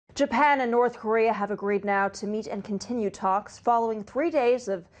Japan and North Korea have agreed now to meet and continue talks following 3 days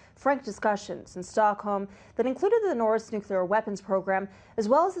of frank discussions in Stockholm that included the North's nuclear weapons program, as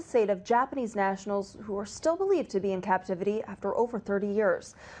well as the fate of Japanese nationals who are still believed to be in captivity after over 30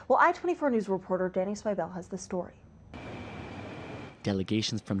 years. Well, i24News reporter Danny Swibel has the story.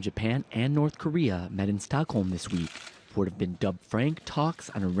 Delegations from Japan and North Korea met in Stockholm this week for what have been dubbed frank talks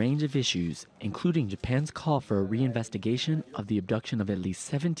on a range of issues, including Japan's call for a reinvestigation of the abduction of at least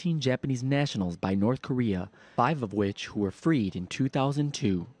 17 Japanese nationals by North Korea, 5 of which who were freed in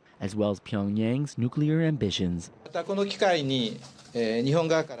 2002, as well as Pyongyang's nuclear ambitions.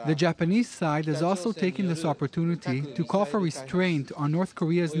 The Japanese side is also taking this opportunity to call for restraint on North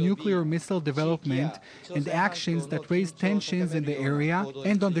Korea's nuclear missile development and actions that raise tensions in the area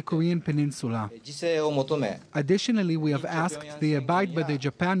and on the Korean peninsula. Additionally, we have asked they abide by the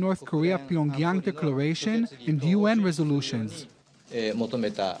Japan-North Korea-Pyongyang Declaration and UN resolutions.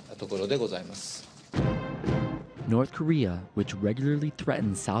 North Korea, which regularly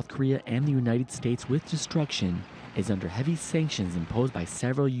threatens South Korea and the United States with destruction, is under heavy sanctions imposed by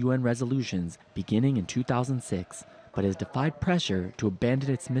several UN resolutions beginning in 2006, but has defied pressure to abandon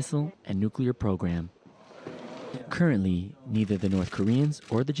its missile and nuclear program. Currently, neither the North Koreans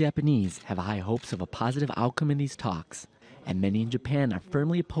or the Japanese have high hopes of a positive outcome in these talks, and many in Japan are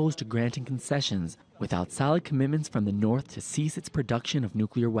firmly opposed to granting concessions without solid commitments from the North to cease its production of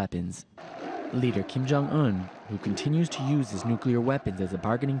nuclear weapons. Leader Kim Jong-un, who continues to use his nuclear weapons as a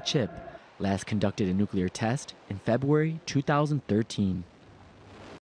bargaining chip, last conducted a nuclear test in February 2013.